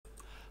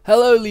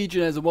Hello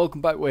Legionnaires and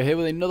welcome back. We're here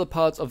with another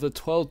part of the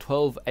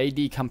 1212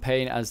 AD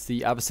campaign as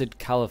the Abbasid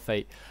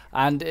Caliphate.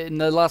 And in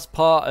the last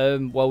part,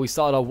 we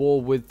started our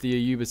war with the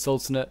Ayyubid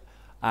Sultanate.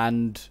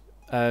 And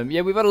yeah,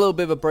 we've had a little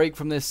bit of a break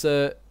from this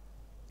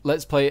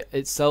Let's Play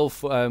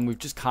itself. We've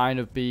just kind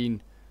of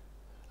been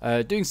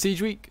doing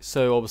Siege Week.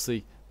 So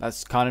obviously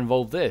that's kind of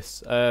involved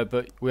this.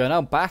 But we are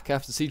now back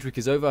after Siege Week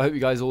is over. I hope you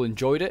guys all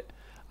enjoyed it.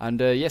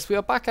 And yes, we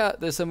are back at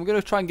this and we're going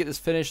to try and get this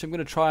finished. I'm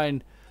going to try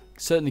and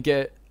certainly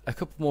get a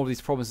couple more of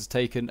these provinces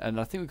taken, and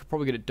I think we could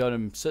probably get it done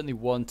in certainly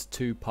 1 to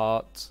 2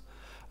 parts.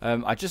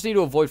 I just need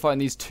to avoid fighting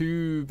these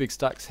 2 big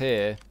stacks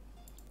here.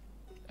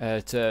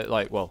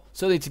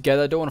 Certainly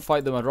together. I don't want to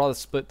fight them. I'd rather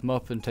split them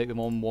up and take them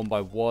on one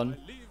by one.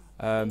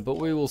 But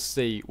we will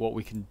see what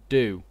we can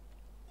do.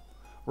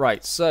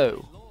 Right.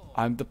 So,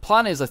 the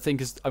plan is,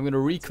 I'm going to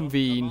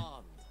reconvene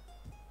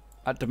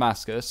at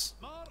Damascus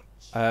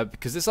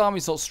because this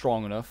army's not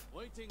strong enough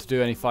to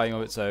do any fighting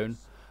of its own,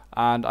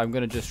 and I'm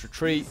going to just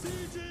retreat.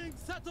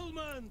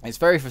 It's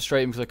very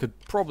frustrating because I could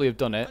probably have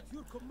done it,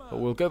 but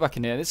we'll go back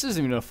in here. This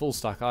isn't even a full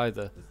stack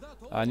either.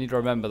 I need to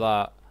remember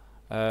that.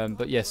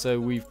 But yeah, so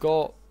we've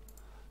got...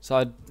 So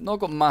I've not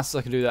got masses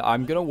I can do that.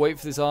 I'm going to wait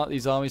for these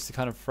armies to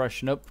kind of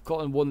freshen up.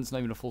 Got one that's not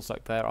even a full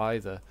stack there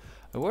either.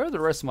 And where are the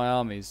rest of my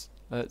armies?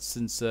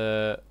 Since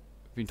we've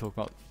been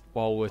talking about...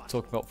 While we're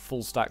talking about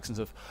full stacks and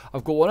stuff.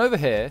 I've got one over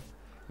here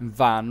in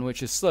Van,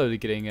 which is slowly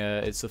getting...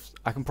 I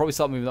can probably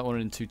start moving that one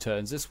in 2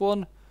 turns. This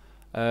one...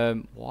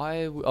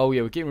 oh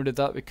yeah, we're getting rid of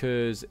that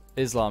because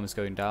Islam is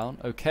going down.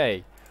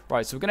 Okay,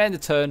 right, so we're going to end the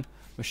turn.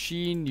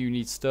 Machine, you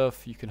need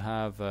stuff. You can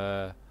have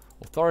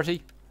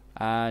authority,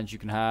 and you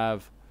can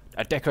have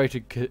a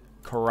decorated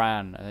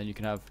Quran, and then you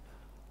can have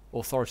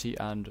authority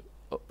and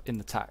up in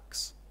the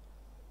tax.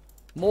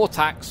 More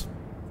tax,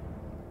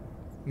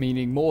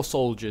 meaning more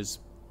soldiers.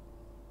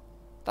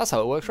 That's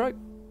how it works, right?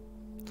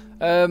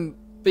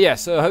 But yeah,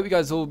 so I hope you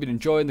guys have all been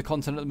enjoying the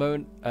content at the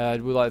moment.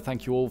 We'd like to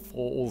thank you all for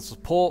all the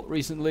support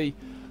recently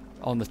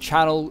on the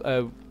channel,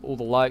 all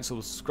the likes, all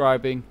the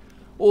subscribing,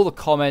 all the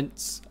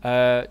comments.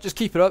 Just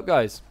keep it up,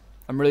 guys.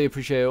 I really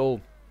appreciate it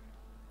all.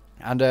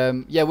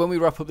 And yeah, when we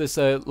wrap up this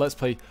Let's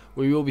Play,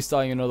 we will be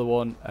starting another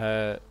one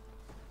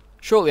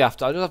shortly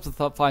after. I just have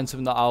to find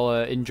something that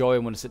I'll enjoy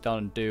and want to sit down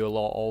and do a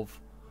lot of.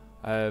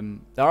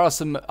 There are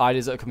some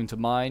ideas that are coming to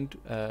mind.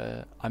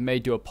 I may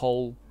do a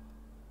poll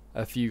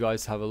for you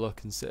guys to have a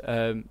look and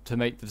to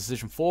make the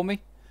decision for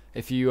me.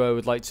 If you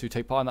would like to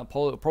take part in that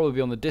poll, it'll probably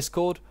be on the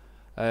Discord,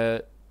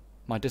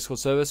 my Discord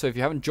server. So if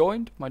you haven't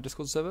joined my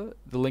Discord server,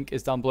 the link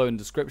is down below in the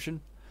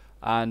description,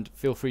 and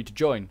feel free to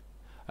join.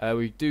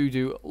 We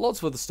do lots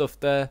of other stuff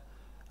there,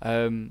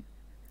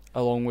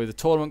 along with the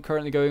tournament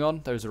currently going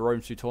on. There's a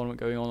Rome 2 tournament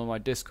going on my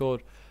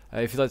Discord.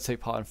 If you'd like to take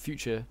part in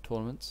future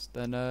tournaments,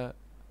 then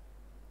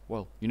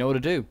well, you know what to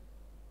do.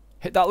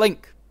 Hit that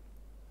link.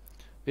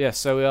 But yeah,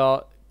 so we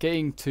are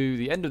getting to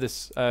the end of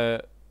this,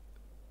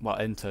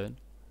 end turn.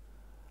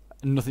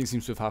 Nothing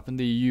seems to have happened.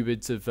 The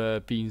Ayyubids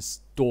have been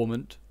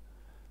dormant.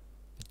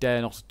 They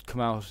dare not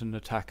come out and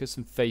attack us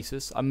and face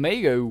us. I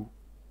may go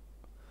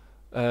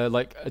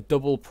like a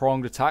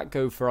double-pronged attack,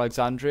 go for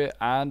Alexandria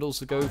and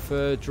also go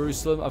for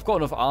Jerusalem. I've got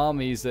enough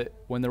armies that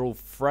when they're all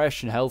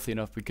fresh and healthy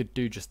enough, we could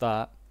do just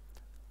that.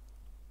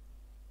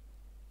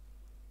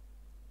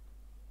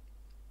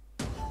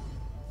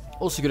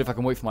 Also good if I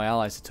can wait for my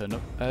allies to turn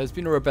up. There's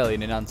been a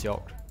rebellion in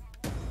Antioch.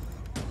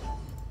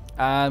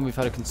 And we've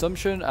had a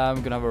consumption, and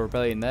we're going to have a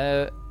rebellion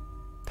there.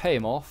 Pay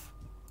him off.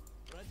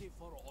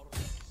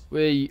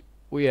 We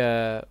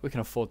can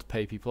afford to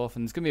pay people off,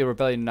 and there's going to be a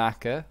rebellion in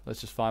Acre.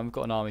 That's just fine. We've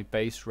got an army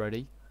base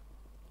ready.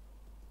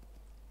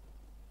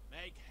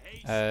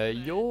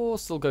 You're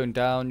still going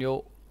down.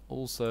 You're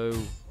also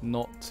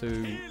not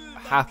too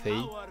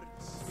happy.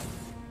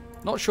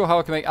 Not sure how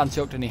I can make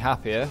Antioch any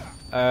happier.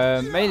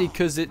 Mainly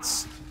because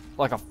it's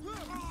like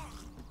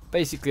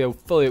basically a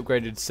fully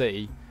upgraded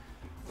city.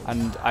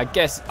 And I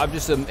guess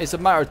it's a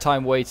matter of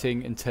time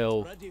waiting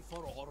until,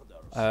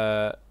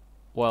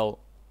 well,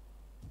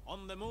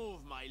 on the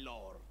move, my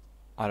lord.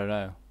 I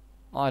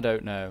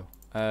don't know.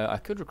 I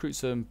could recruit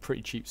some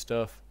pretty cheap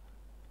stuff.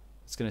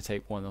 It's going to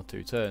take 1 or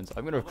 2 turns.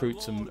 I'm going to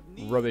recruit some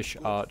rubbish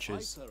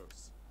archers.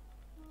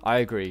 I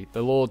agree.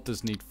 The lord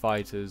does need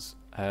fighters.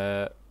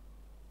 And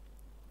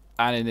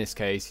in this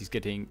case, he's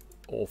getting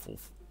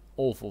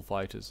awful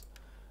fighters.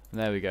 And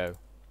there we go.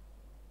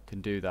 Can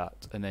do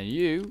that. And then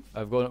you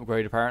have got an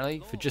upgrade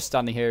apparently for just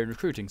standing here and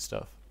recruiting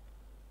stuff.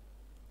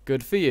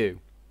 Good for you.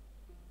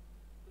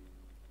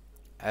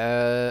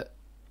 Yeah,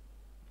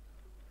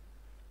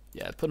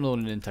 put another one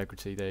in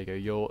integrity. There you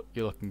go.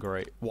 You're looking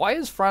great. Why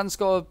has France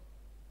got a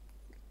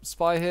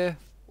spy here?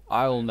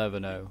 I'll never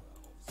know.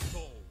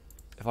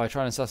 If I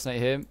try and assassinate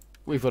him,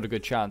 we've got a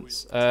good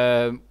chance.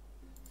 Yeah,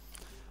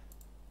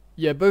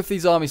 both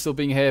these armies still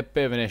being here,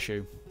 bit of an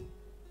issue.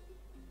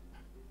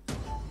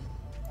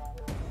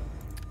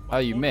 Oh,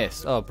 you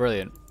missed. Oh,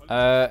 brilliant.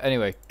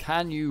 Anyway,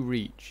 can you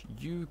reach?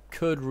 You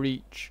could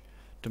reach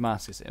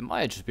Damascus. It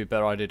might just be a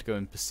better idea to go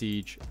and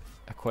besiege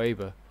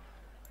Aqaba.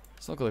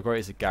 It's not got the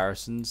greatest of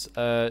garrisons.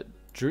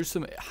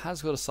 Jerusalem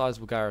has got a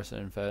sizable garrison,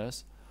 in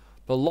fairness.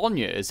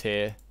 Bologna is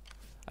here,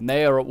 and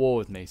they are at war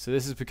with me, so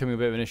this is becoming a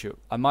bit of an issue.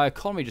 And my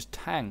economy just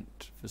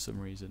tanked for some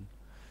reason.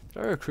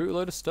 Did I recruit a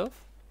load of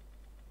stuff?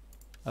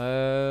 Not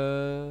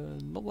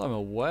that I'm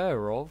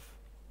aware of.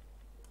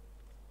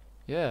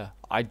 Yeah,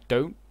 I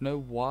don't know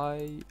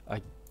why.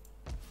 I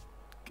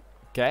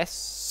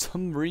guess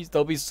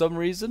there'll be some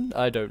reason.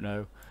 I don't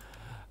know.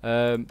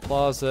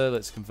 Plaza,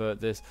 let's convert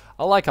this.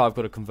 I like how I've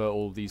got to convert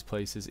all of these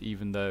places,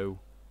 even though,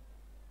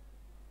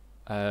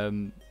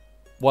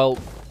 well,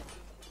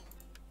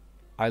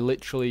 I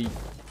literally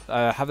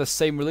have the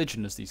same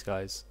religion as these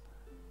guys.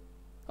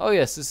 Oh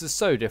yes, this is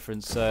so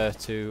different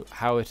to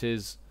how it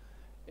is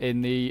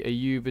in the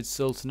Ayyubid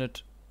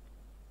Sultanate.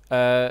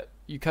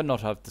 You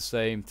cannot have the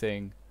same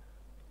thing.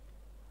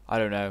 I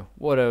don't know.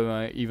 What am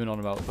I even on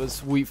about? But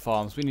it's wheat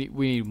farms. We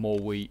need more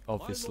wheat,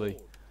 obviously.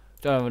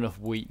 Don't have enough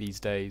wheat these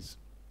days.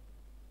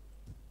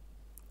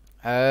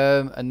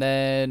 And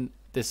then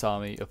this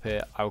army up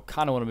here. I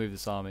kind of want to move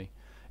this army.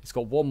 It's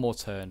got one more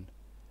turn.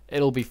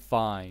 It'll be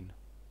fine.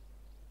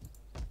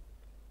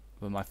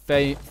 But my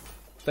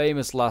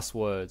famous last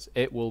words.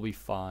 It will be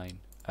fine.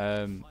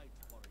 I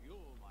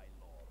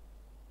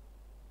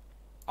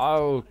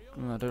don't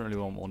really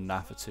want more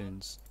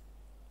Nafatoons.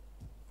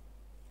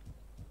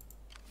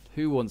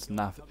 Who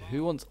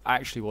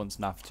actually wants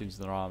Nafatoons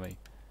in their army?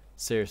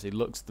 Seriously,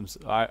 looks at them.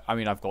 I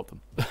mean, I've got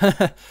them.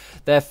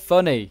 They're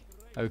funny.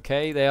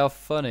 Okay, they are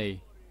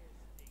funny.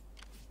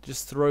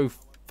 Just throw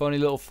funny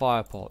little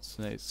fire pots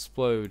and they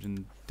explode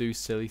and do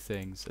silly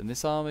things. And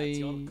this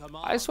army,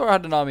 I swear I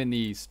had an army in the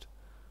east,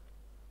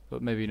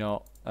 but maybe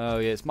not. Oh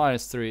yeah, it's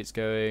 -3. It's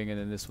going, and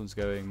then this one's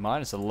going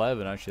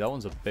 -11. Actually, that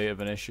one's a bit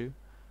of an issue.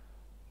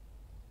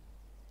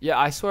 Yeah,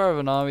 I swear I have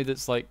an army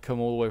that's like come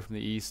all the way from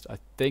the east. I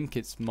think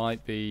it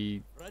might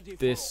be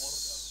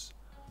this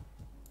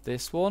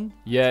one.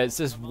 Yeah, it's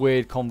this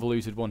weird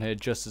convoluted one here,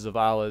 Justice of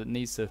Allah, that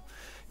needs to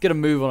get a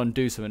move on and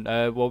do something.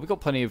 Well, we've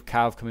got plenty of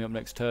cav coming up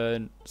next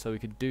turn, so we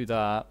could do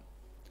that.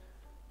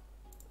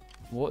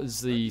 What is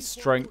the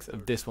strength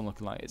of this one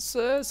looking like? It's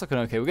looking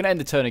okay. We're going to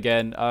end the turn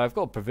again. I've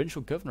got a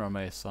provincial governor I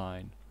may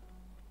assign.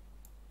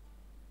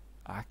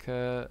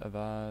 Akka,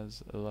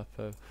 Avaz,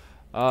 Aleppo.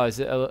 Ah, is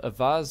it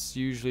Avaz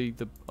usually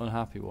the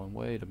unhappy one?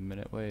 Wait a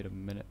minute.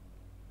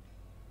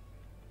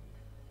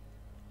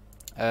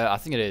 I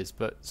think it is,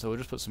 but so we'll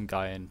just put some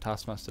guy in.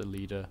 Taskmaster,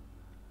 leader.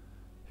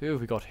 Who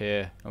have we got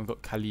here? Oh, we've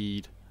got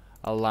Khalid,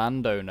 a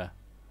landowner.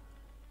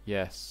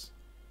 Yes.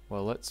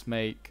 Well, let's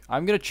make...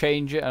 I'm going to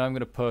change it, and I'm going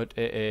to put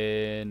it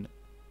in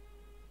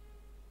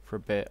for a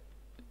bit.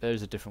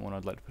 There's a different one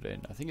I'd like to put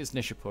in. I think it's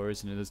Nishapur,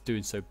 isn't it, that's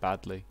doing so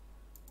badly.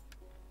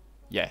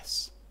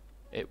 Yes,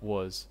 it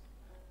was.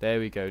 There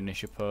we go,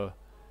 Nishapur.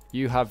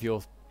 You have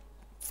your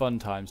fun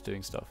times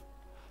doing stuff.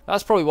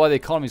 That's probably why the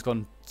economy's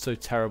gone so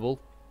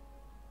terrible.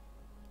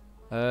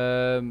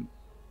 I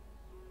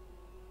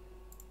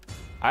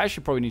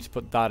actually probably need to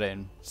put that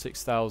in.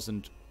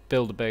 6,000.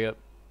 Build a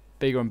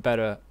bigger and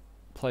better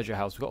pleasure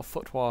house. We've got a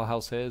Futwa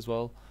house here as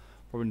well.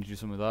 Probably need to do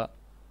something with that.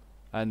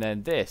 And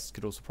then this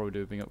could also probably do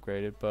with being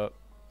upgraded, but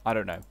I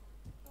don't know.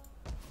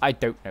 I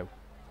don't know.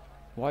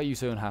 Why are you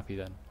so unhappy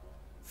then?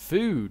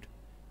 Food.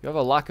 You have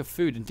a lack of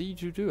food.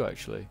 Indeed you do,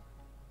 actually.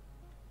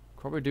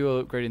 Probably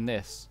do upgrading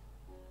this.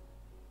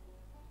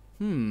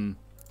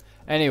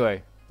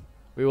 Anyway,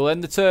 we will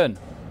end the turn.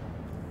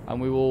 And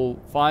we will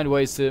find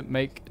ways to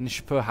make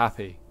Nishapur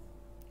happy.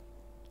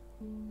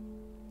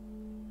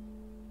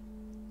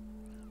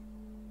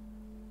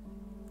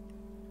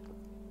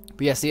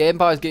 But yes, the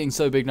empire is getting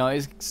so big now.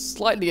 It's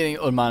slightly getting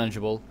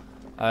unmanageable.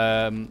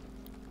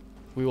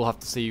 We will have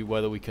to see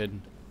whether we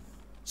can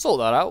sort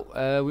that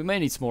out. We may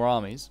need some more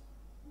armies.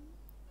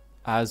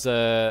 As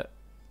I'm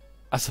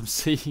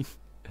seeing,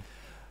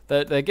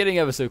 they're getting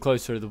ever so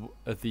close to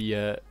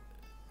the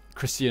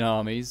Christian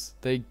armies.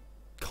 They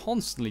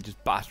constantly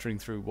just battering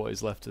through what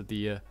is left of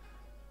the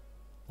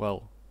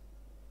well,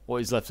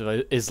 what is left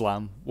of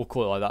Islam, we'll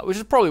call it like that, which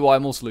is probably why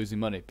I'm also losing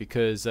money,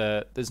 because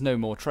there's no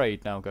more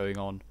trade now going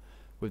on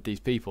with these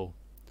people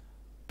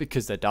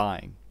because they're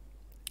dying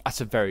at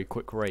a very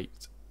quick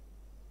rate.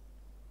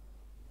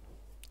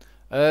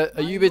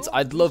 Ayyubids,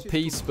 I'd love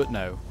peace, but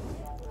no,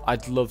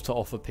 I'd love to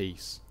offer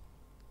peace.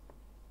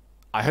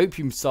 I hope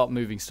you start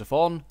moving stuff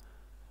on,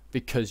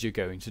 because you're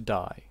going to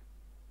die.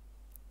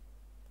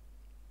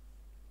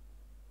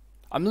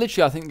 I'm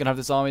literally, I think, going to have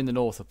this army in the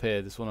north up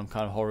here. This one I'm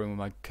kind of hovering with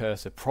my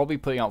cursor. Probably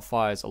putting out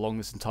fires along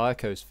this entire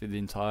coast for the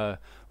entire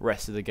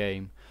rest of the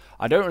game.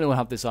 I don't really want to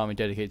have this army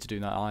dedicated to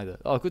doing that either.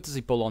 Oh, good to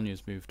see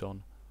Bologna's moved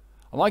on.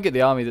 I might get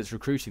the army that's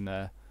recruiting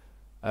there,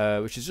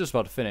 which is just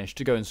about to finish,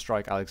 to go and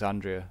strike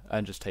Alexandria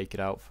and just take it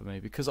out for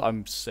me. Because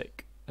I'm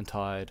sick and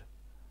tired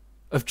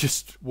of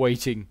just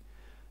waiting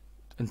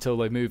until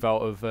they move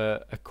out of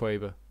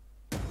Aqaba.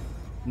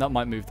 And that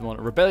might move them on.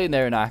 A rebellion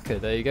there in Akka.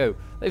 There you go.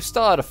 They've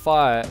started a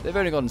fire. They've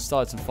only gone and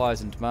started some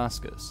fires in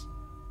Damascus.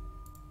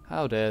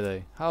 How dare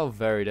they? How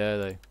very dare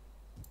they?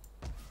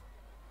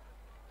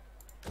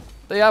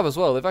 They have as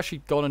well. They've actually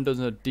gone and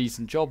done a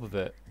decent job of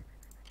it.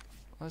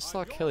 Let's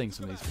start killing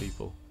some of these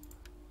people.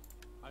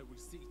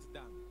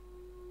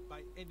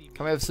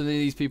 Can we have some of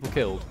these people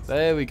killed?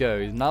 There we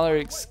go. Now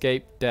they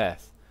escaped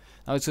death.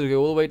 Now it's going to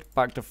go all the way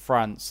back to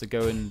France to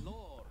go and,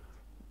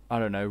 I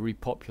don't know,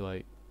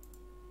 repopulate.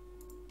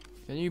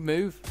 Can you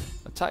move?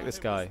 Attack this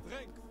guy.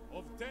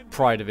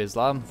 Pride of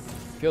Islam.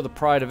 If you're the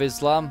pride of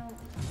Islam,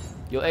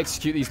 you'll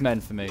execute these men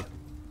for me.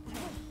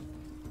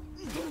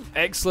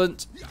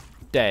 Excellent.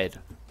 Dead.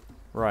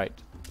 Right.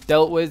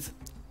 Dealt with.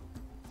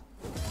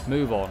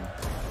 Move on.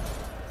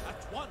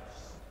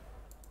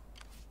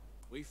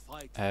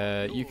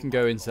 You can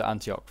go into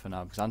Antioch for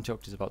now, because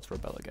Antioch is about to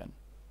rebel again.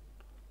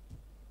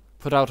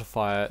 Put out a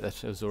fire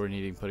that was already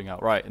needing putting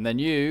out. Right, and then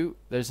you...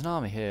 There's an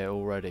army here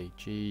already.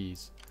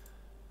 Jeez.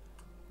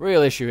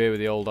 Real issue here with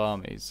the old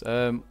armies.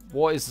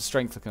 What is the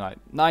strength looking like?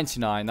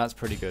 99, that's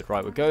pretty good.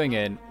 Right, we're going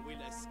in.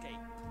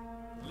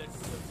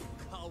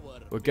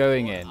 We're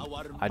going in.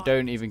 I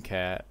don't even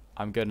care.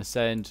 I'm going to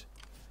send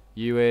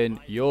you in.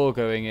 You're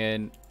going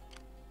in.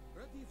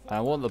 And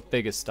I want the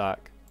biggest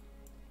stack.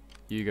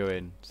 You go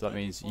in. So that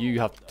means you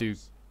have to do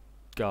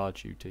guard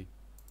duty.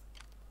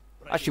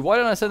 Actually, why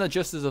don't I send the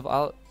Justice of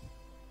Al...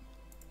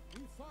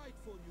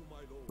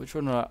 Which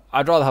one?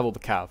 I'd rather have all the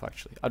cav,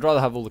 actually. I'd rather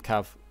have all the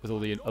cav with all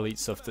the elite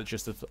stuff that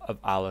Justice of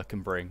Allah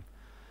can bring.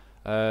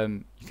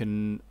 You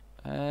can...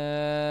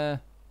 yeah,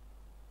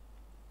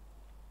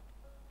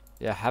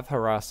 have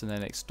harass and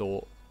then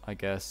extort, I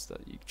guess.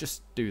 You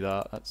just do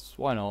that. That's...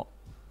 Why not?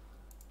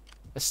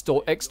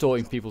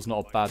 Extorting people's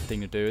not a bad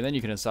thing to do. And then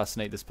you can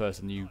assassinate this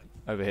person you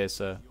over here,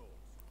 sir.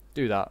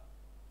 Do that.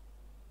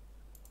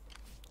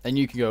 And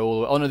you can go all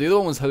the way... Oh no, the other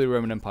one was Holy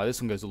Roman Empire.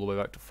 This one goes all the way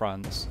back to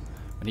France.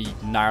 And he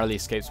narrowly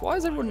escapes. Why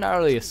is everyone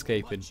narrowly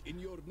escaping?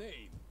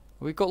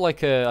 We've got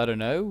like a... I don't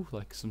know.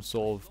 Like some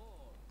sort of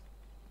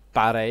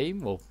bad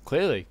aim. Well,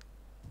 clearly.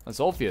 That's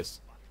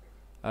obvious.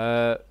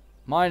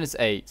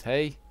 -8,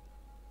 hey?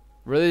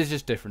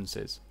 Religious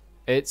differences.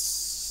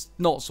 It's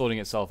not sorting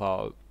itself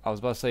out. I was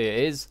about to say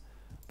it is,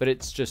 but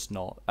it's just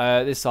not.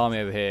 This army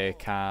over here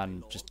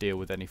can just deal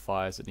with any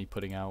fires that need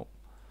putting out.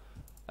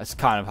 That's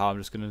kind of how I'm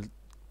just going to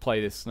play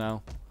this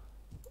now.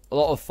 A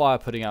lot of fire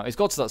putting out. It's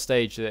got to that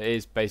stage that it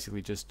is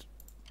basically just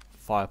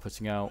fire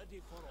putting out.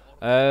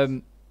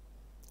 Al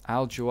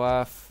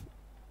Juaf,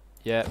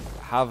 yeah,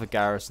 have a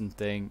garrison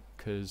thing,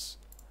 because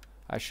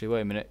actually,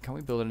 wait a minute, can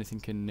we build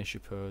anything in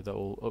Nishapur that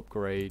will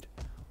upgrade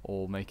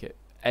or make it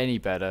any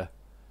better?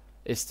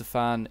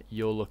 Isfahan,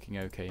 you're looking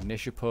okay.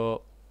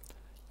 Nishapur,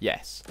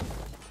 yes.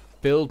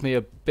 Build me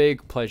a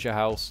big pleasure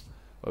house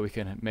where we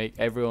can make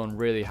everyone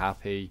really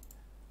happy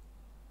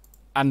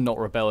and not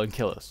rebel and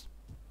kill us.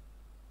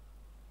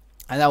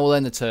 And that will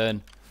end the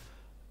turn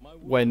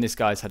when this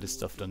guy's had his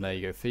stuff done. There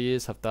you go.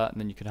 Fears, have that,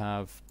 and then you can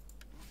have...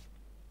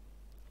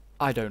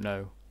 I don't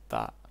know.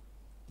 That.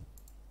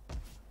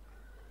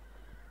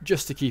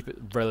 Just to keep it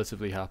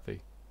relatively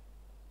happy.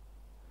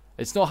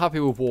 It's not happy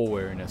with war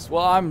weariness.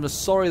 Well, I'm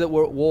sorry that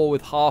we're at war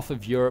with half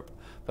of Europe,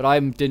 but I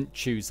didn't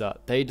choose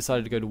that. They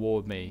decided to go to war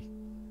with me.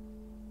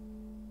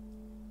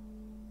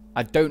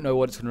 I don't know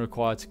what it's going to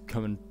require to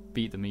come and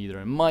beat them either.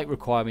 It might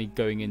require me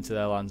going into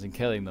their lands and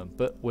killing them,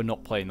 but we're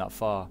not playing that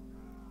far.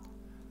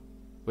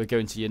 We're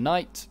going to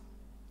unite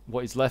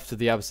what is left of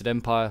the Abbasid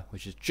Empire,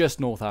 which is just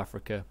North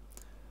Africa,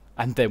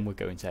 and then we're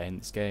going to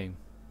end this game.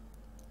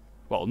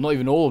 Well, not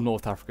even all of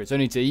North Africa, it's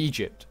only to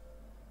Egypt.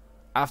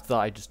 After that,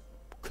 I just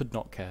could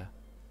not care.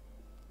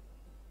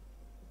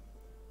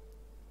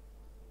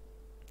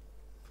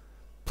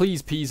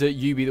 Please, Pisa,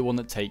 you be the one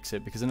that takes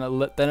it, because then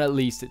at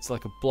least it's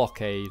like a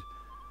blockade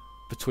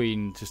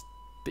between just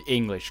the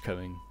English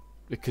coming,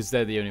 because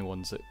they're the only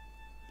ones that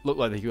look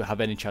like they could have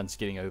any chance of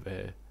getting over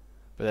here,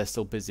 but they're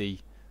still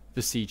busy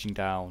besieging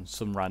down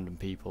some random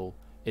people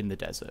in the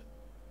desert.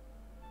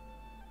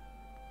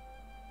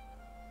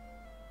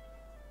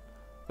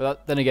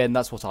 But then again,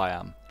 that's what I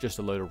am, just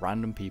a load of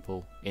random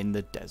people in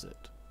the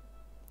desert.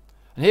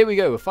 And here we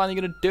go, we're finally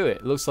going to do it.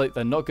 It looks like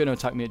they're not going to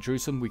attack me at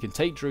Jerusalem. We can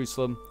take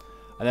Jerusalem,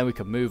 and then we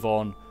can move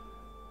on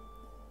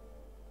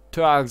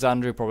to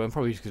Alexandria. Probably, I'm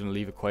probably just going to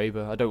leave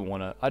Aquaba. I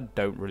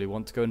don't really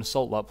want to go and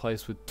assault that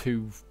place with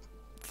 2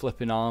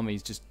 flipping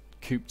armies just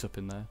cooped up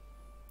in there.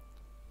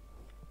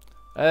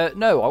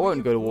 No, I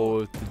won't go to war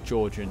with the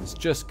Georgians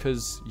just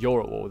because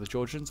you're at war with the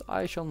Georgians.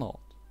 I shall not.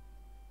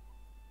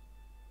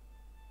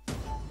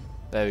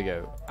 There we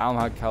go.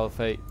 Abbasid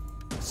Caliphate.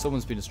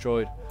 Someone's been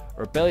destroyed.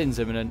 A rebellion's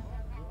imminent.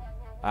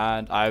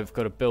 And I've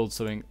got to build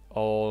something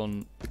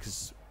on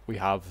because we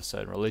have a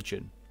certain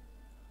religion.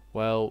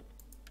 Well,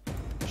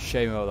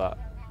 shame about that.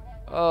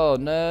 Oh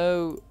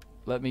no.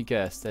 Let me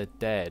guess. They're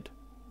dead.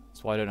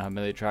 That's why I don't have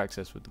military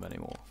access with them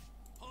anymore.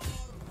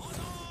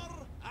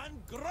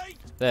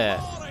 There.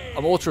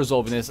 I'm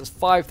auto-resolving this. That's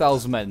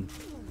 5,000 men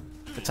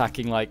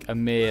attacking like a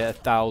mere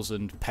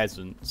 1,000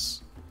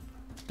 peasants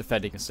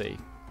defending a sea.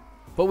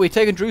 But we've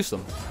taken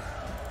Jerusalem.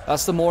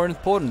 That's the more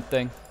important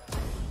thing.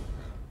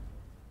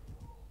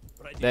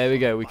 There we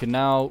go. We can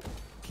now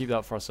keep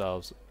that for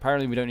ourselves.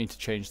 Apparently we don't need to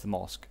change the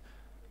mosque.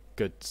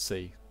 Good to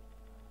see.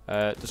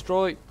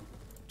 Destroy.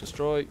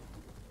 Destroy.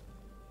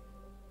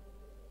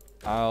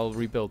 I'll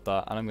rebuild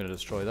that and I'm going to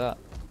destroy that.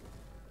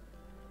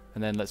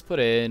 And then let's put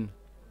in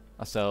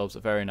ourselves a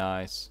very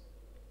nice...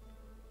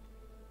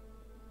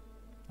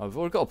 Oh, we've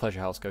already got a pleasure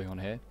house going on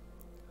here.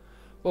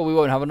 Well, we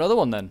won't have another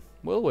one then,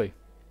 will we?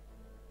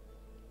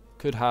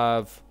 Could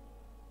have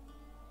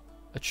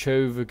a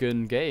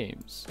Chovagan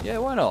Games. Yeah,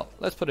 why not?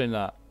 Let's put in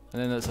that.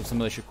 And then let's have some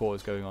militia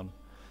quarters going on.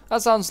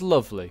 That sounds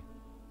lovely.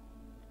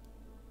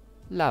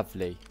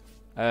 Lovely.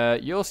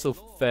 You're still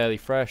fairly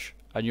fresh,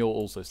 and you're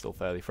also still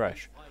fairly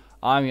fresh.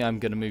 I'm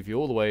going to move you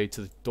all the way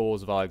to the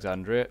doors of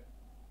Alexandria,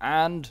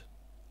 and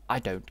I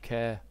don't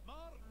care.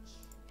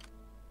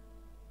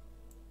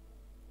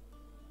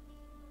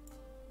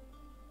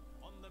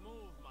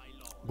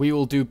 We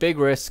will do big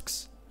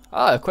risks.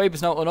 Ah,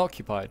 Quaber's now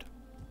unoccupied.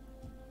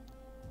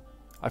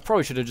 I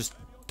probably should have just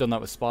done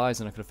that with spies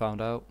and I could have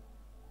found out.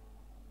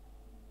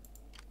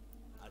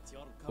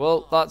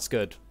 Well, that's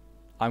good.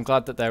 I'm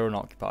glad that they're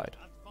unoccupied.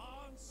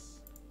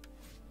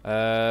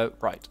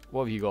 Right,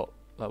 what have you got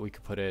that we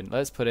could put in?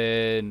 Let's put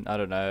in, I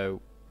don't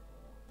know,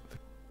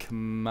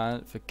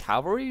 for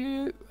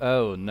cavalry?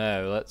 Oh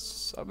no,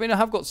 let's, I mean I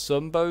have got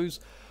some bows.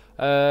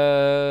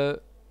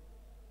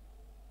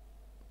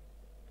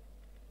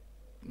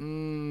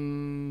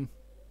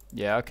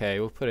 Yeah, okay,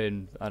 we'll put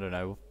in, I don't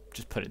know, we'll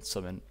just put in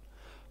something.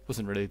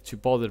 Wasn't really too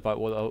bothered about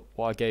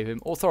what I gave him.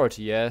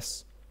 Authority,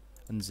 yes.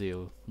 And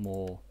zeal,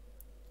 more.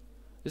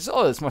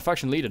 Oh, it's my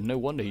faction leader. No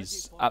wonder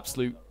he's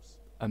absolute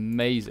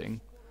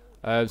amazing.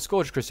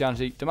 Scourge of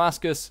Christianity.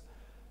 Damascus,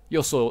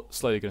 you're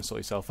slowly going to sort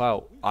yourself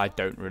out. I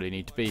don't really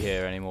need to be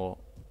here anymore.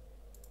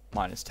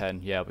 -10,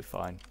 yeah, I'll be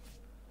fine.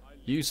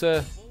 You,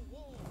 sir.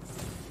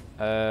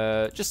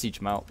 Just siege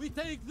him out.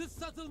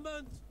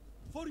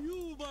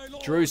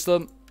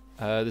 Jerusalem.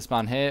 This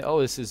man here.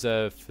 Oh, this is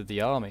for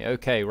the army.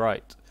 Okay,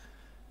 right.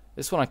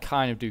 This one I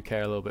kind of do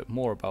care a little bit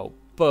more about.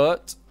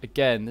 But,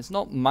 again, there's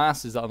not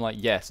masses that I'm like,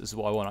 yes, this is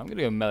what I want. I'm going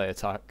to go melee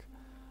attack.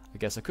 I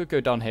guess I could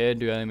go down here and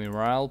do enemy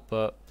morale,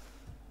 but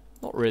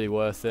not really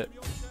worth it.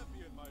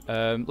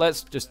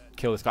 Let's just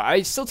kill this guy.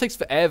 It still takes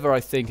forever, I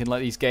think, in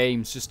like these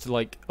games just to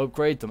like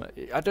upgrade them.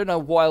 I don't know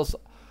what else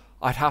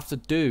I'd have to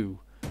do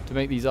to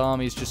make these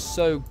armies just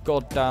so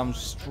goddamn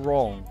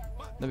strong.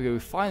 There we go. We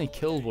finally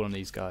killed one of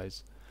these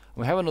guys.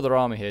 And we have another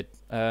army here.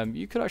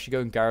 You could actually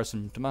go and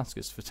garrison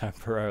Damascus for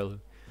temporarily.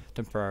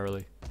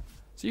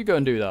 So you go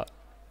and do that.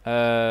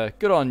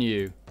 Good on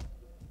you.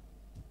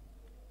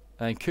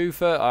 And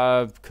Kufa,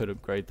 I could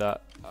upgrade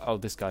that. Oh,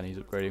 this guy needs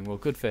upgrading. Well,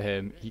 good for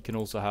him. He can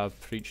also have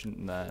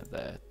preaching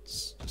there.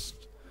 It's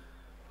just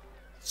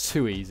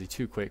too easy,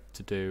 too quick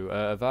to do.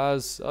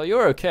 Vaz, oh,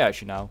 you're okay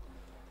actually now.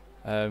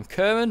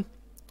 Kerman,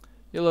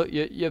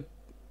 you're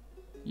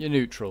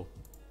neutral.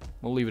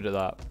 We'll leave it at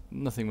that.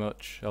 Nothing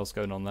much else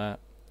going on there.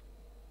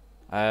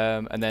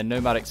 And then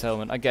nomadic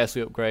settlement. I guess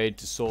we upgrade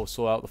to sort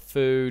out the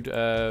food.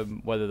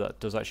 Whether that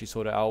does actually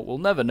sort it out, we'll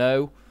never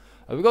know.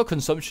 We've got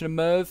consumption of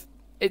Merv.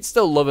 It's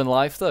still loving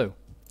life though.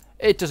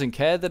 It doesn't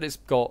care that it's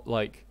got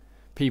like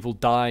people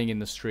dying in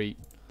the street,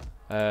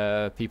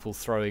 people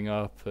throwing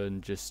up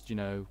and just, you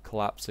know,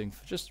 collapsing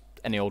for just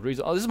any old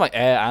reason. Oh, this is my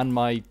heir and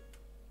my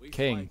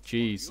king.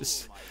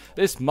 Jeez,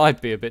 this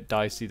might be a bit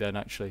dicey then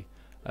actually.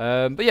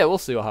 But yeah, we'll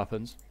see what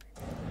happens.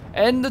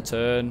 End the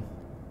turn.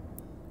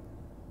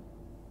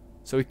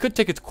 So we could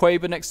take it to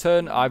Quaber next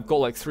turn. I've got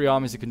like 3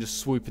 armies that can just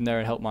swoop in there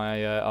and help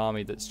my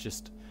army that's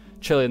just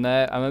chilling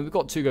there. And then we've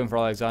got 2 going for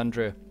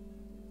Alexandria.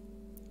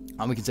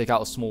 And we can take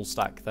out a small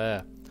stack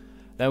there.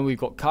 Then we've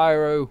got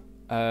Cairo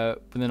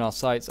within our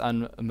sights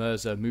and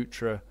Mirza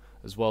Mutra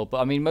as well. But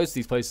I mean, most of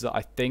these places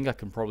I think I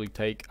can probably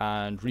take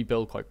and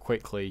rebuild quite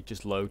quickly.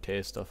 Just low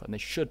tier stuff. And they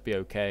should be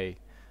okay.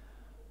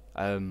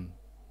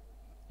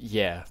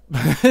 Yeah.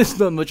 There's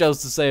not much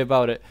else to say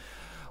about it.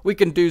 We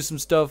can do some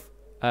stuff.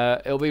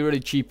 It'll be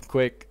really cheap and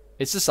quick.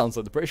 It just sounds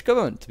like the British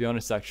government, to be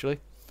honest, actually.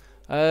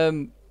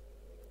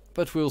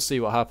 But we'll see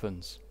what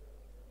happens.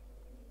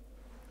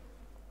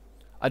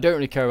 I don't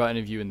really care about any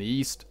of you in the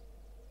east.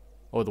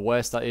 Or the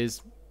west, that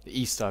is. The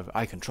east,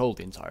 I control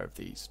the entire of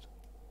the east.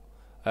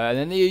 And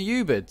then the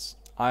Ayyubids.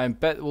 I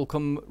bet will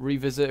come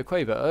revisit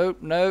Quaber. Oh,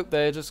 no,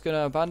 they're just going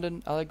to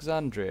abandon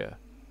Alexandria.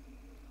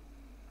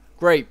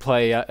 Great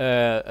play,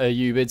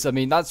 Ayyubids. I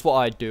mean, that's what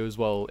I'd do as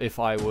well if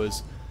I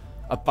was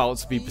about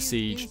to be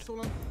besieged.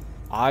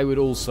 I would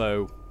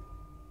also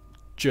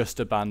just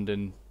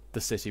abandon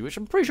the city, which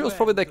I'm pretty sure is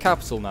probably their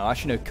capital now.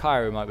 Actually, no,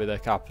 Cairo might be their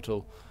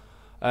capital.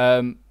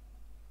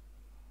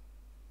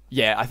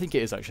 Yeah, I think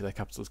it is actually their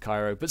capital is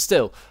Cairo. But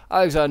still,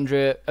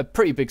 Alexandria, a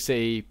pretty big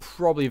city,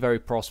 probably very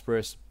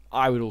prosperous.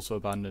 I would also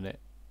abandon it.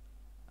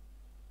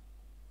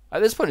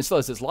 At this point, it still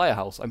has its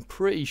lighthouse. I'm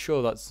pretty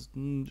sure that's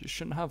it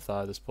shouldn't have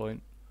that at this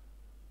point.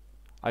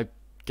 I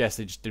guess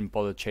they just didn't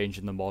bother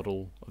changing the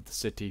model of the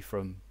city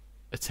from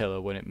Attila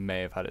when it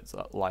may have had its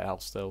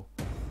lighthouse still.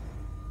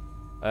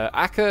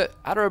 Acca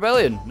had a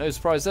rebellion. No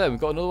surprise there. We've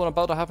got another one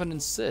about to happen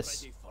in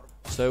Sis.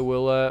 So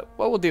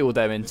we'll deal with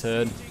them in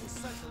turn.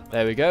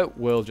 There we go.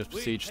 We'll just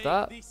besiege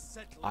that.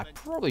 I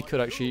probably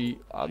could actually.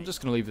 I'm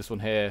just gonna leave this one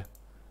here.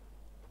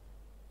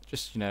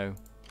 Just, you know,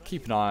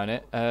 keep an eye on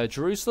it.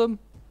 Jerusalem.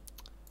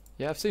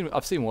 Yeah,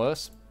 I've seen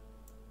worse.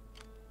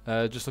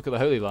 Just look at the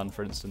Holy Land,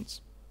 for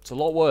instance. It's a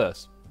lot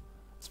worse.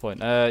 At this point.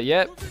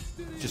 Yep.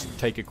 Just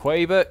take a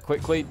Quaver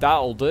quickly.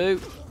 That'll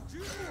do.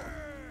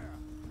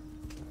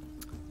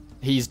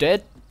 He's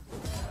dead.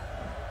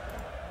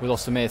 We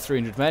lost a mere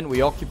 300 men.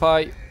 We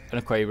occupy, and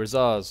a Quaver is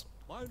ours.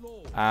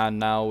 And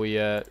now we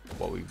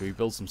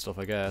rebuild some stuff,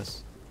 I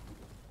guess.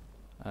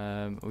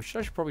 We should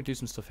actually probably do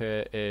some stuff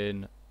here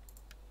in...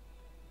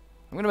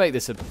 I'm going to make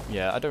this a...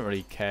 Yeah, I don't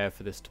really care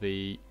for this to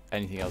be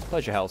anything else.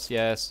 Pleasure House,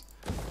 yes.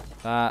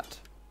 That.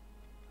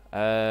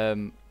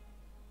 There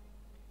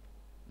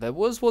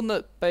was one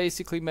that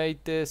basically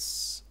made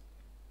this...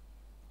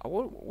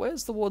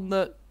 Where's the one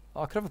that...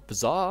 Oh, I could have a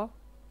bazaar.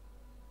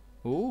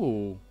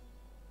 Ooh.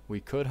 We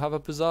could have a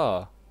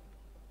bazaar.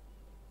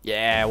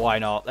 Yeah, why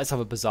not? Let's have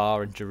a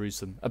bazaar in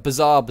Jerusalem. A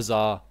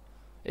bazaar.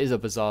 It is a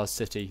bazaar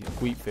city.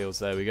 Wheat fields,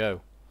 there we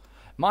go.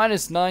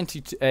 Minus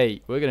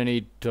 98. We're going to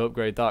need to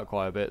upgrade that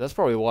quite a bit. That's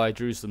probably why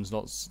Jerusalem's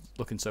not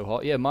looking so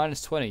hot. Yeah,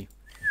 minus 20.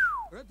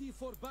 Ready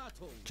for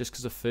battle. Just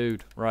because of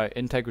food. Right,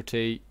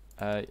 integrity.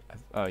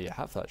 Oh yeah,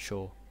 have that,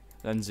 sure.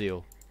 Then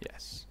zeal.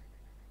 Yes.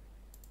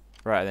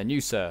 Right, then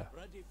you, sir.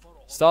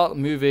 Start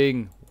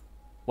moving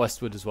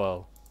westward as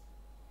well.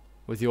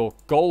 With your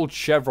gold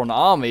chevron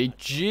army.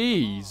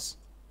 Jeez.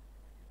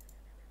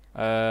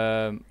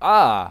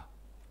 I've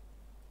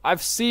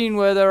seen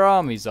where their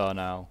armies are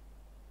now.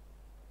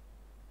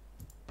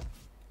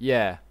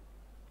 Yeah.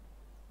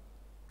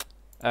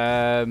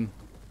 Not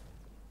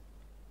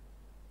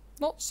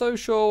so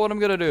sure what I'm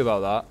going to do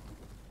about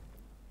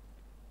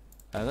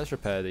that. Let's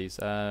repair these,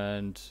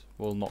 and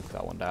we'll knock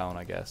that one down,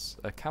 I guess.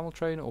 A camel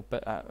train, or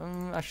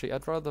actually,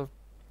 I'd rather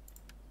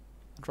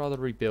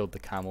rebuild the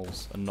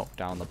camels and knock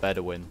down the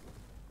Bedouin.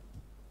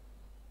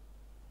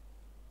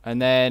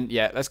 And then,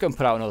 yeah, let's go and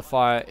put out another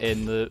fire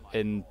in the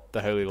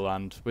Holy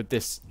Land with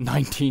this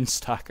 19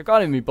 stack. I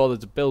can't even be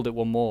bothered to build it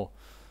one more.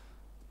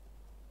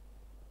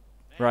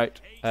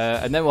 Right,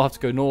 and then we'll have to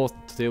go north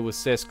to deal with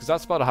Sis, because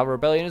that's about to have a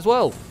rebellion as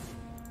well.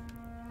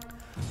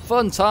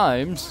 Fun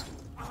times.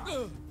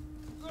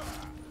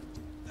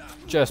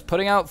 Just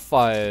putting out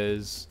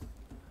fires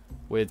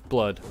with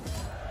blood.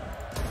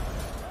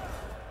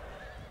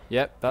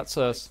 Yep, that's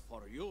us.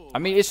 I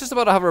mean, it's just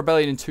about to have a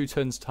rebellion in 2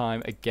 turns'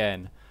 time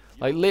again.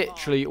 Like,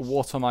 literally,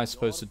 what am I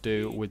supposed to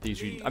do with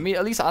these regions? I mean,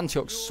 at least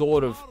Antioch's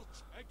sort of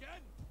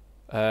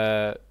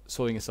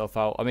sorting itself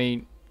out. I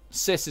mean,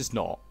 Sis is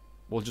not.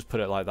 We'll just put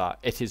it like that.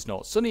 It is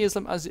not. Sunni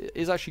Islam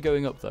is actually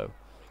going up, though.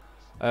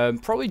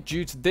 Probably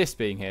due to this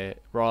being here,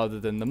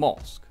 rather than the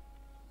mosque.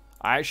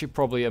 I actually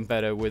probably am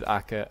better with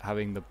Akka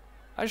having the...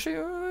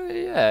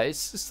 Actually, yeah, it's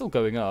still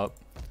going up.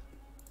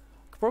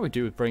 Could probably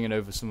do with bringing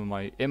over some of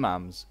my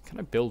imams. Can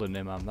I build an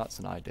imam? That's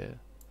an idea.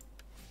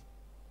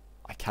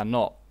 I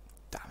cannot.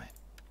 Damn it.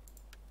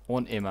 I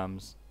want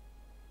imams.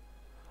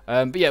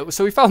 But yeah,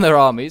 so we found their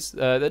armies.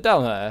 They're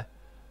down there.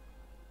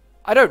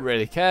 I don't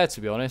really care,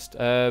 to be honest.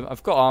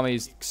 I've got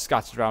armies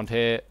scattered around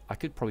here. I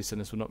could probably send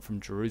this one up from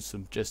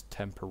Jerusalem just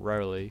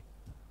temporarily.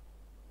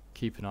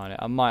 Keep an eye on it.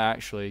 I might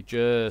actually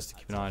just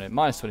keep an eye on it.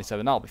 Minus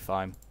 27, that'll be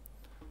fine.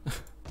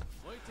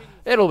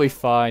 It'll be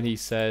fine, he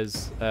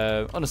says.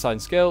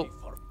 Unassigned skill.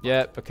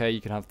 Yep, okay,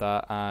 you can have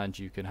that. And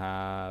you can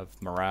have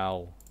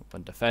morale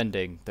when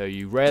defending. Though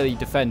you rarely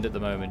defend at the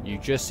moment. You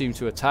just seem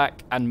to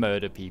attack and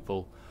murder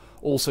people.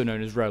 Also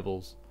known as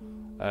rebels.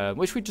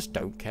 Which we just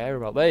don't care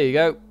about. There you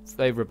go.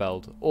 They've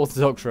rebelled.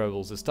 Orthodox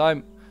rebels this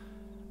time.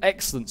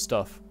 Excellent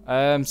stuff.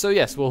 So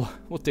yes, we'll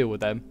deal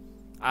with them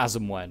as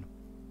and when.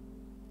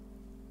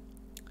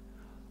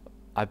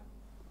 I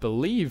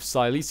believe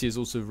Cilicia is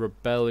also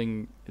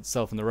rebelling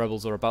itself, and the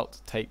rebels are about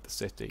to take the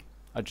city.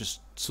 I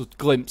just sort of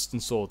glimpsed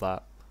and saw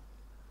that.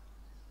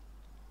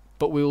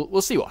 But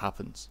we'll see what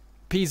happens.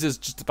 Pisa's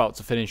just about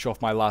to finish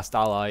off my last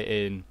ally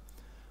in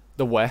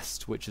the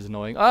west, which is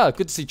annoying. Ah,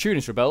 good to see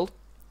Tunis rebelled.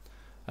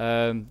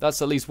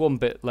 That's at least one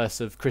bit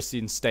less of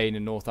Christian stain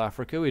in North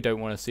Africa. We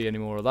don't want to see any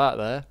more of that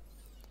there.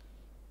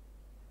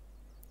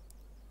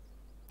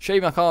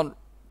 Shame I can't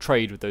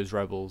trade with those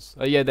rebels.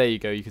 Yeah, there you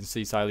go. You can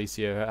see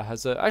Cilicia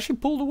has actually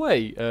pulled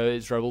away.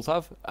 Its rebels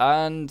have,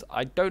 and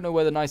I don't know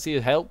whether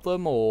Nicaea helped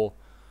them or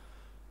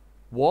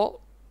what,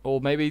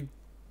 or maybe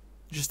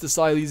just the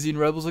Cilician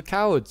rebels are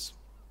cowards.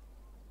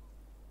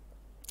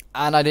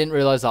 And I didn't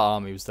realise that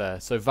army was there,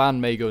 so Van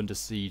may go under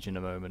siege in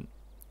a moment.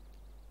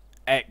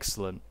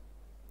 Excellent.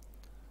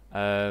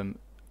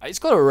 It's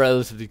got a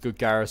relatively good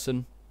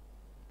garrison.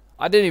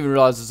 I didn't even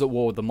realise it was at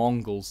war with the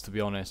Mongols, to be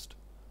honest.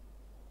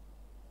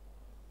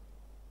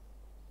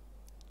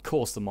 Of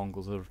course the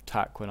Mongols will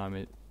attack when I'm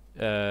in...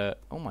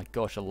 oh my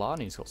gosh,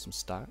 Alani's got some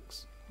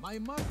stacks.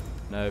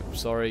 No,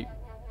 sorry.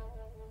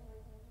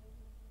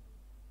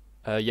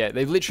 Yeah,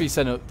 they've literally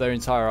sent up their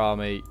entire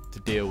army to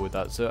deal with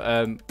that.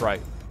 So,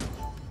 right.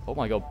 Oh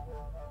my god.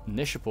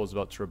 Nishapor's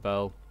about to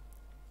rebel.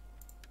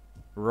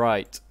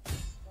 Right.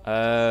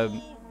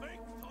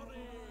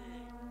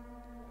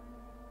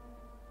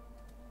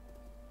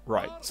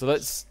 Right. So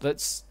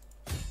let's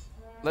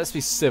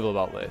be civil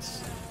about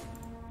this.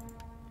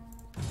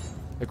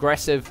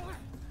 Aggressive.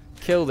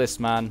 Kill this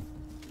man.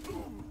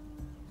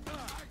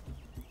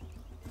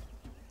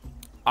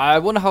 I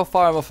wonder how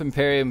far I'm off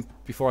Imperium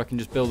before I can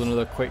just build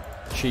another quick,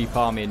 cheap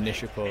army in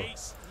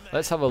Nishapur.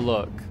 Let's have a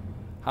look.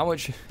 How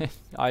much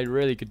I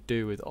really could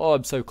do with... Oh,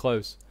 I'm so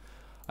close.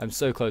 I'm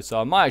so close.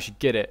 So I might actually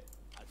get it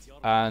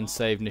and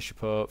save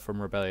Nishapur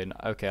from rebellion.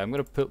 Okay, I'm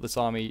going to put this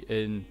army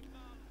in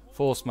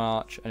force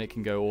march and it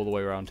can go all the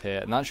way around here.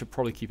 And that should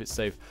probably keep it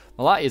safe.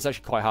 Malati is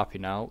actually quite happy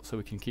now, so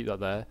we can keep that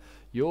there.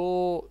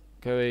 You're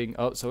going...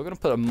 Oh, so we're going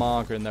to put a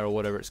marker in there or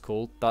whatever it's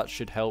called. That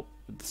should help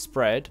with the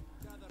spread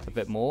a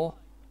bit more.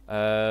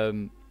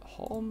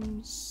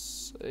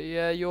 Homs,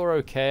 yeah, you're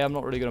okay. I'm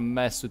not really going to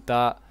mess with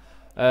that.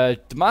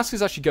 Damascus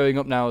is actually going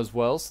up now as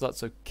well, so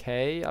that's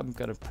okay. I'm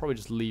going to probably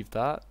just leave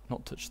that,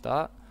 not touch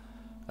that.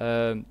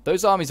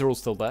 Those armies are all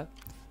still there.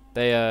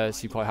 They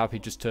seem quite happy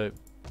just to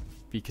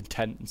be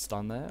content and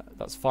stand there.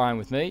 That's fine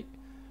with me.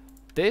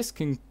 This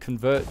can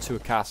convert to a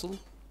castle.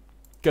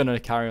 Gonna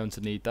carry on to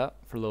need that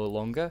for a little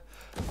longer.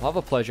 We'll have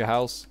a pleasure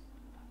house.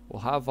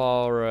 We'll have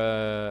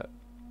our...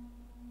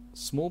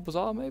 small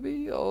bazaar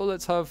maybe? Oh,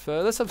 let's have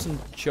some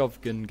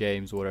Chovgan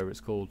games or whatever it's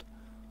called.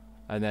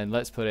 And then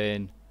let's put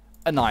in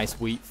a nice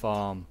wheat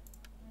farm.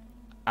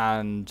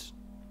 And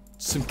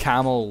some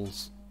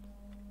camels.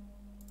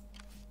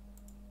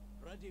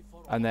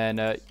 And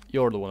then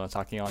you're the one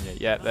attacking, aren't you?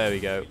 Yeah, there we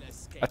go.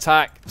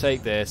 Attack,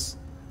 take this.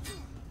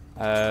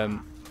 I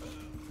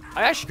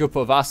actually could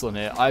put a vassal in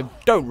here. I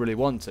don't really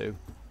want to.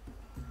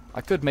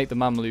 I could make the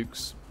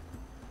Mamluks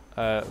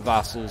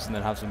vassals and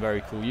then have some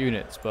very cool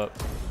units, but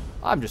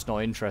I'm just not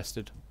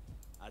interested.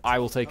 I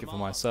will take it for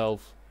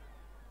myself.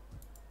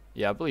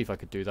 Yeah, I believe I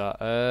could do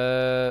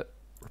that.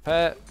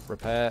 Repair,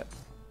 repair.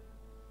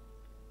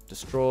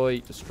 Destroy,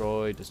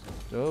 destroy,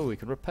 oh, we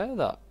can repair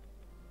that.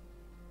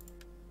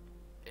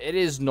 It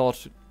is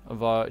not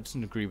of our... It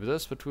doesn't agree with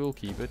us, but we'll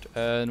keep it.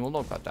 And we'll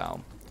knock that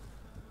down.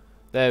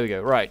 There we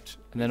go, right.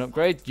 And then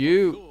upgrade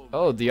you...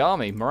 Oh, the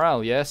army.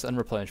 Morale, yes. And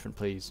replenishment,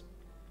 please.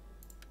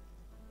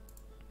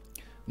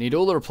 Need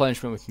all the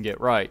replenishment we can get.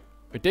 Right.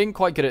 We didn't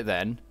quite get it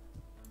then.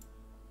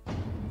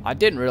 I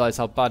didn't realise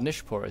how bad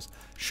Nishapur is.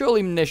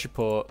 Surely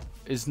Nishapur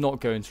is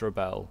not going to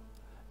rebel.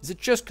 Is it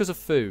just because of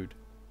food?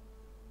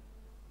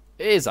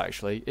 It is,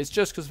 actually. It's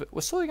just because...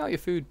 We're sorting out your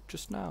food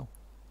just now.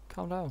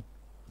 Calm down.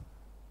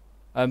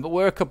 But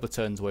we're a couple of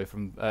turns away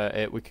from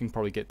it. We can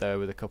probably get there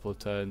with a couple of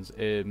turns.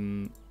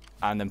 And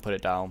then put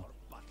it down.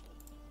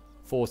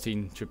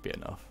 14 should be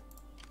enough.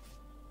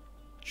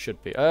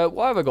 Should be.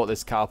 Why have I got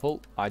this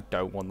catapult? I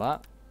don't want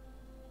that.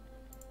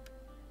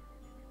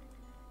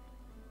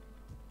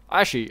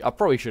 Actually, I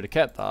probably should have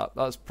kept that.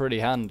 That's pretty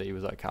handy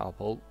with that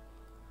catapult.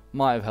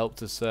 Might have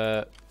helped us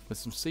with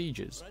some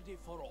sieges.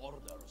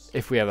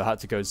 If we ever had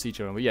to go and siege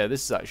anyone. But yeah,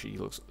 this is actually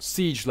looks...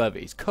 Siege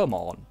levies, come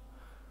on.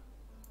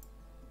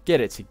 Get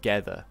it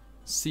together.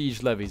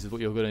 Siege levies is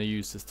what you're going to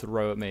use to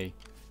throw at me.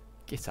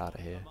 Get out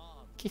of here.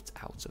 Get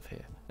out of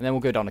here. And then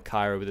we'll go down to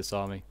Cairo with this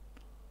army.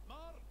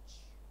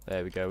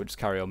 There we go. We'll just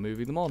carry on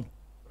moving them on.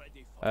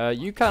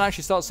 You can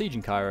actually start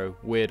sieging Cairo.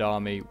 Weird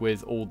army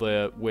with all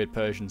the weird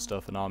Persian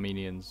stuff and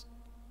Armenians.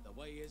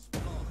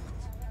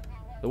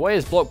 The way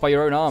is blocked by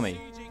your own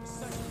army.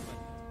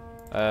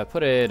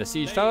 Put in a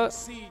siege tower.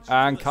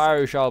 And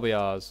Cairo shall be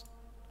ours.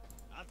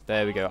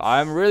 There we go.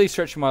 I'm really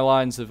stretching my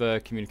lines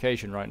of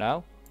communication right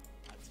now.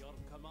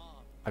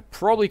 I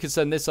probably could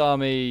send this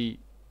army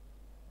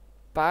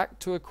back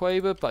to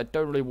Aquaba, but I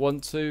don't really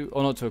want to.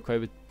 Or not to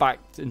Aquaba, back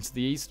into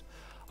the east.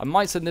 I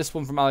might send this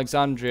one from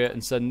Alexandria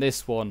and send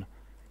this one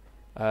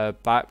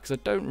back, because I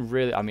don't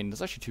really... I mean,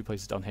 there's actually two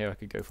places down here I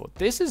could go for.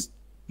 This is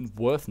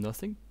worth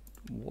nothing.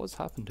 What's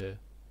happened here?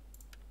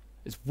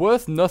 It's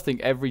worth nothing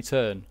every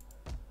turn.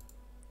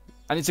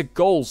 And it's a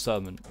gold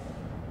settlement.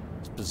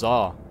 It's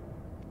bizarre.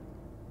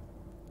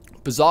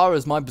 Bizarre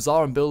as my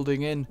bazaar I'm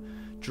building in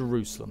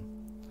Jerusalem.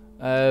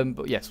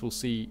 But yes, we'll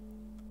see.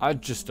 I'm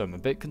a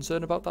bit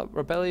concerned about that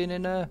rebellion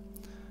in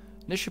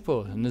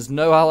Nishapur, and there's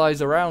no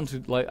allies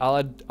around, like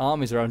allied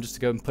armies around, just to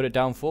go and put it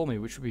down for me,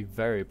 which would be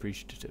very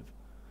appreciative.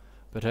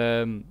 But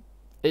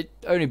it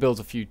only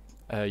builds a few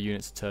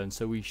units a turn,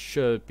 so we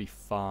should be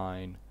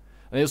fine.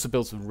 And they also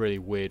build some really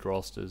weird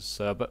rosters.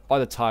 But by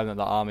the time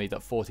that army,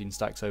 that 14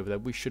 stacks over there,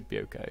 we should be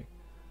okay.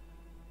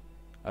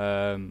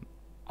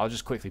 I'll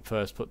just quickly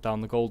first put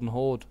down the Golden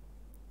Horde.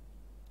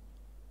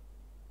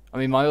 I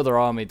mean, my other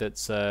army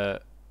that's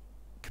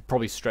could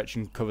probably stretch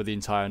and cover the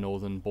entire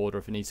northern border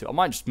if it needs to. I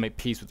might just make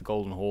peace with the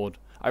Golden Horde.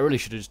 I really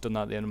should have just done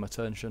that at the end of my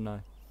turn, shouldn't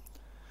I?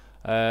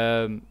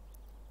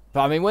 But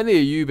I mean, when the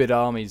Ayyubid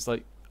armies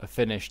are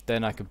finished,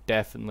 then I could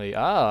definitely...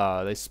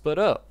 Ah, they split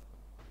up.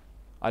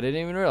 I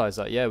didn't even realise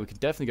that. Yeah, we could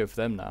definitely go for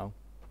them now.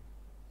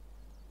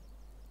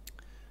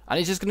 And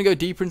he's just going to go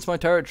deeper into my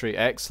territory.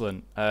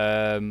 Excellent.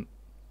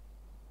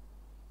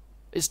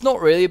 It's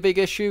not really a big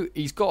issue.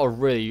 He's got a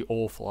really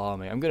awful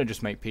army. I'm going to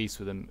just make peace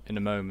with him in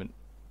a moment.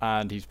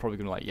 And he's probably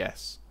going to be like,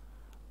 yes,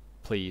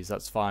 please,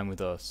 that's fine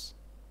with us.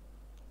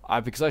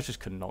 Because I just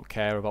could not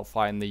care about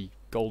fighting the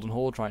Golden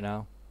Horde right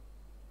now.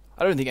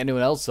 I don't think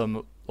anyone else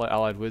I'm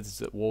allied with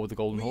is at war with the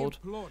Golden Horde.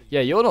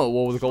 Yeah, you're not at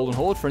war with the Golden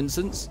Horde, for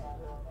instance.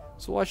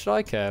 So why should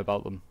I care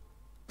about them?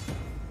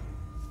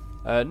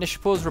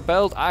 Nishapur's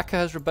rebelled. Akka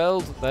has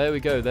rebelled. There we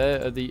go.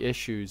 There are the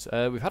issues.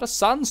 We've had a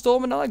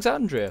sandstorm in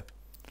Alexandria.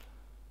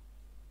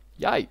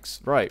 Yikes.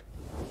 Right.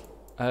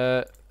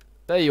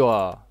 There you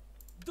are.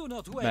 Do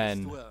not waste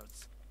Men.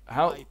 words.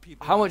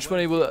 How much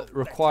money will it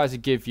require to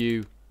give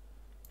you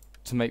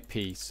to make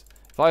peace?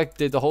 If I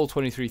did the whole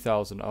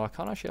 23,000. Oh, I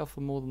can't actually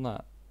offer more than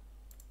that.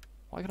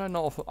 Why can I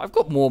not offer? I've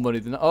got more money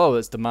than that. Oh,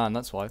 that's demand.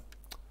 That's why.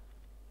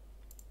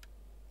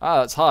 Ah,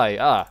 that's high.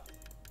 Ah.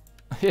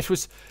 It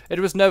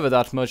was never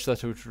that much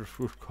that it would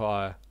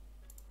require.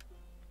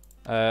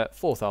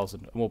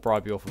 4,000. And we'll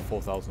bribe you off of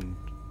 4,000.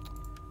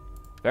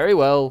 Very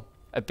well.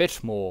 A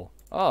bit more.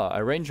 Ah,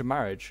 arrange a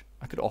marriage.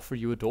 I could offer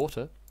you a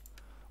daughter.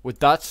 Would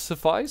that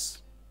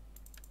suffice?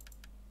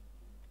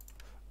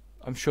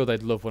 I'm sure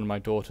they'd love one of my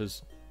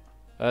daughters.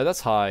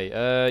 That's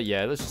high.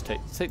 Yeah, let's just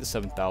take the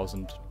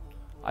 7,000.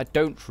 I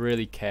don't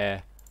really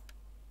care.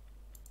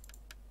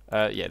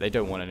 Yeah, they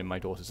don't want any of my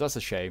daughters. That's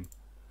a shame.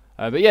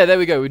 But yeah, there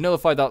we go. We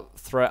nullified that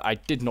threat. I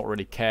did not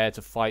really care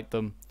to fight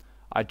them.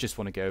 I just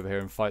want to go over here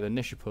and fight the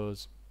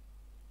Nishapurs.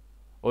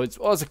 Oh, it's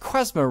the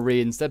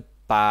Krasmarines. They're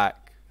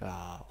back.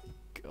 Oh,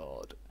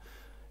 God.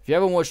 If you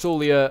haven't watched all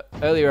the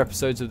earlier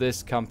episodes of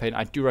this campaign,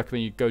 I do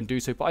recommend you go and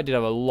do so. But I did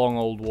have a long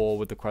old war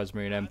with the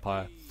Krasmarine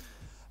Empire.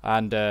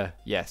 And,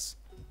 yes.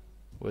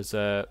 Was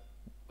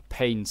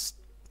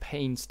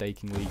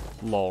painstakingly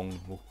long.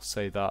 We'll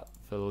say that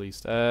for the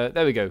least.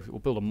 There we go. We'll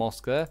build a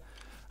mosque there.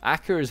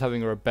 Akka is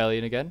having a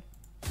rebellion again.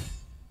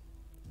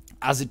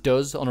 As it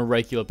does on a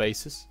regular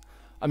basis.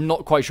 I'm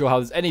not quite sure how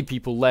there's any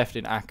people left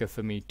in Akka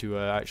for me to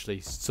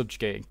actually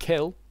subjugate and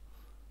kill.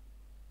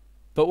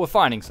 But we're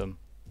finding some.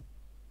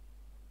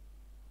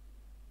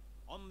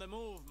 On the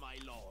move, my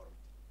lord.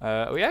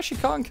 We actually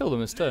can't kill them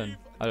this turn,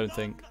 I don't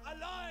think.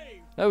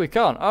 No, we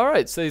can't.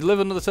 Alright, so they live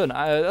another turn.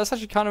 That's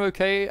actually kind of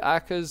okay.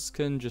 Akka's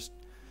can just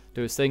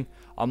do its thing.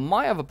 I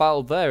might have a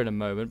battle there in a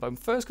moment, but I'm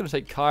first going to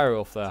take Cairo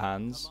off their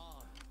hands.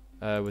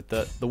 With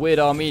the weird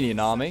Armenian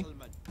army.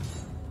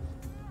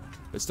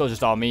 It's not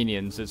just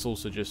Armenians, it's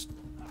also just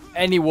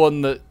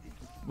anyone that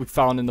we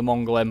found in the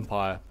Mongol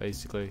Empire,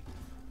 basically.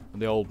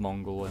 The old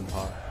Mongol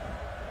Empire.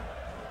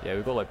 Yeah,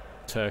 we've got like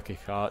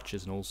Turkic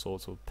archers and all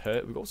sorts of...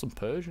 we've got some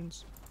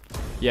Persians.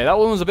 Yeah, that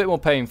one was a bit more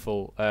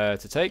painful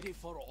to take, it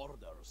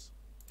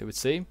would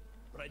seem.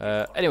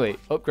 Anyway,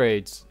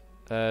 upgrades.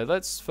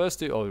 Let's first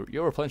do... Oh,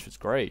 your replenishment's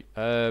great.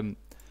 You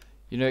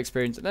know,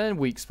 experience, and then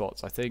weak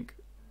spots, I think.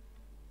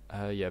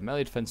 Yeah,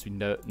 melee defense we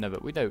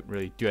don't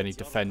really do any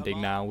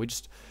defending now.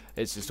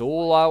 It's just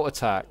all out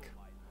attack.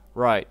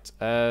 Right.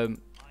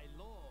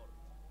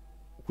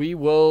 We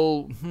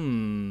will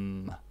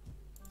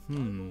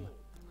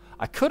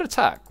I could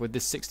attack with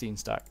this 16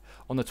 stack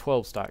on the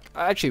 12 stack.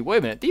 Actually, wait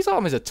a minute. These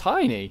armies are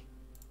tiny.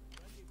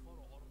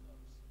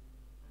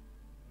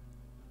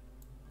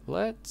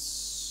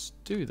 Let's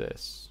do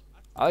this.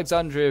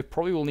 Alexandria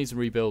probably will need some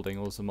rebuilding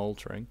or some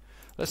altering.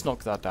 Let's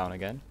knock that down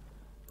again.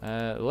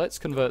 Let's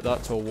convert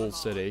that to a walled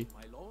city,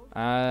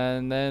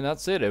 and then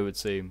that's it. It would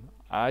seem.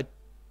 To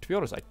be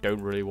honest, I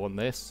don't really want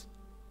this.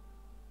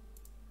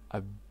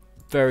 I'm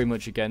very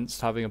much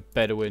against having a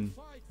Bedouin,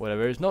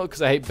 whatever. It's not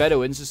because I hate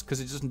Bedouins, just because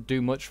it doesn't do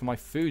much for my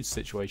food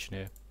situation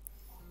here.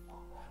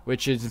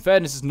 Which, is, in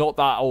fairness, is not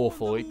that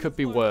awful. It could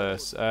be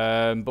worse,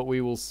 but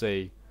we will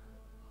see.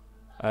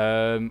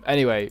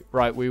 Anyway,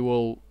 right, we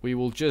will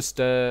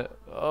just.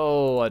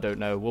 Oh, I don't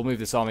know. We'll move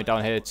this army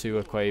down here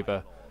to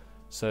Aquaba,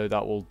 so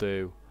that will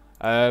do.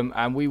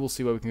 And we will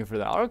see where we can go through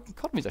that. Our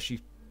economy's actually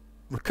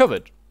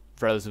recovered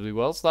relatively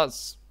well, so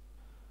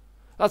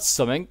that's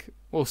something.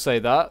 We'll say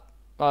that.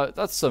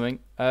 That's something.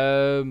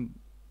 Oh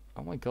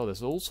my god,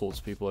 there's all sorts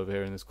of people over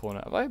here in this corner.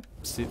 Have I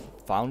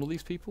found all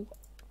these people?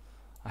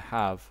 I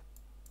have.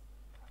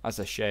 That's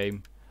a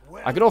shame.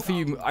 I can offer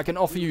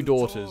you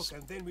daughters.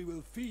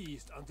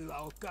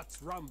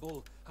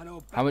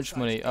 How much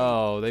money?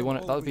 Oh, they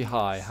want it. That would be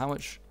high. How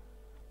much?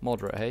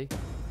 Moderate, hey?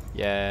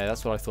 Yeah,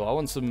 that's what I thought. I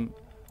want some.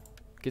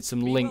 Get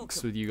some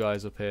links with you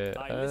guys up here.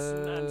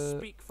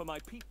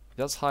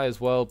 That's high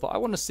as well, but I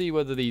want to see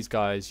whether these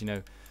guys, you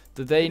know,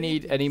 do they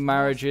need any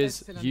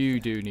marriages? You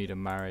do need a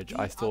marriage.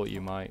 I thought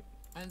you might.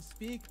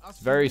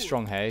 Very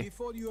strong, hey?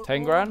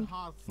 10 grand?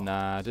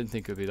 Nah, I didn't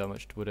think it would be that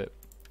much, would it?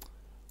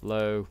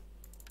 Low.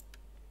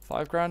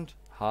 5 grand?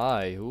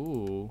 High.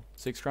 Ooh.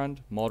 6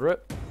 grand?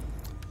 Moderate.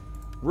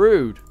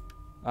 Rude.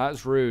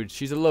 That's rude.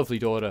 She's a lovely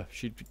daughter.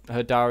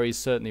 Her dowry is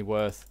certainly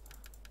worth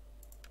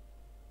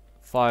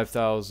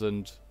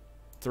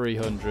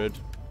 5,300.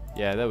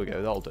 Yeah, there we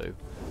go. That'll do.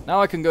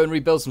 Now I can go and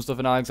rebuild some stuff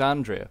in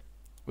Alexandria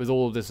with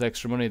all of this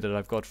extra money that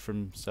I've got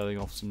from selling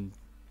off some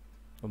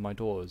of my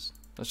daughters.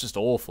 That's just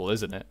awful,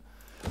 isn't it?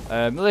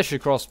 Militia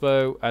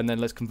crossbow, and then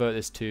let's convert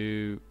this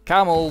to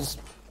camels.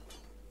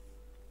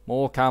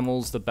 More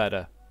camels, the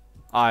better.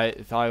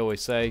 If I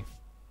always say,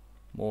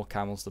 more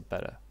camels, the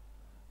better.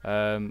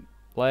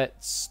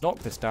 Let's knock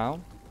this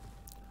down.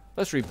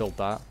 Let's rebuild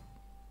that.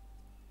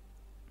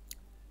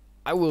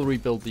 I will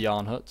rebuild the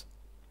yarn hut.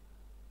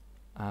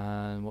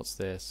 And what's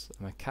this?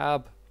 A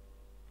cab.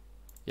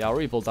 Yeah, I'll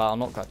rebuild that. I'll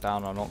knock that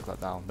down. I'll knock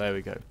that down. There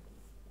we go.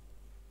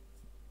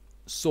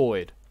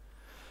 sorted.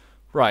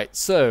 Right,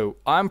 so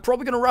I'm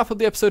probably going to wrap up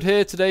the episode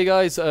here today,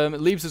 guys. It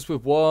leaves us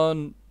with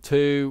 1,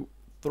 2,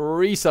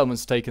 3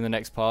 summons to take in the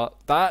next part.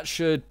 That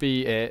should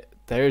be it.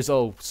 There's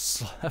a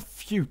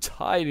few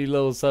tiny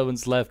little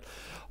summons left,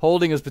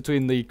 holding us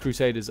between the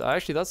Crusaders.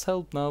 Actually, that's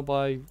held now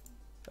by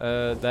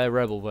their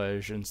rebel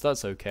versions.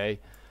 That's okay.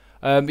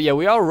 But yeah,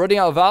 we are running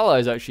out of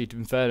allies. Actually,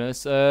 in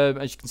fairness,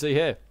 as you can see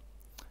here,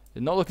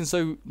 not looking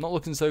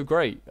so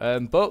great.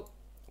 But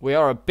we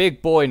are a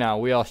big boy now.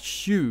 We are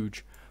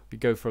huge. We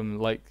go from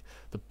like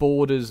the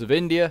borders of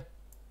India,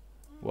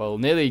 well,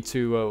 nearly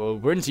to well,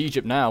 we're into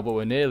Egypt now, but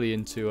we're nearly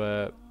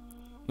into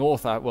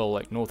North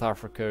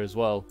Africa as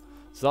well.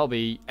 So that'll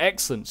be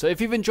excellent. So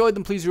if you've enjoyed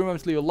them, please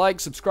remember to leave a like,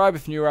 subscribe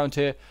if you're new around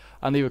here,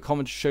 and leave a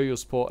comment to show your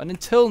support. And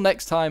until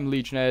next time,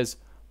 Legionnaires,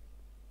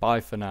 bye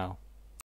for now.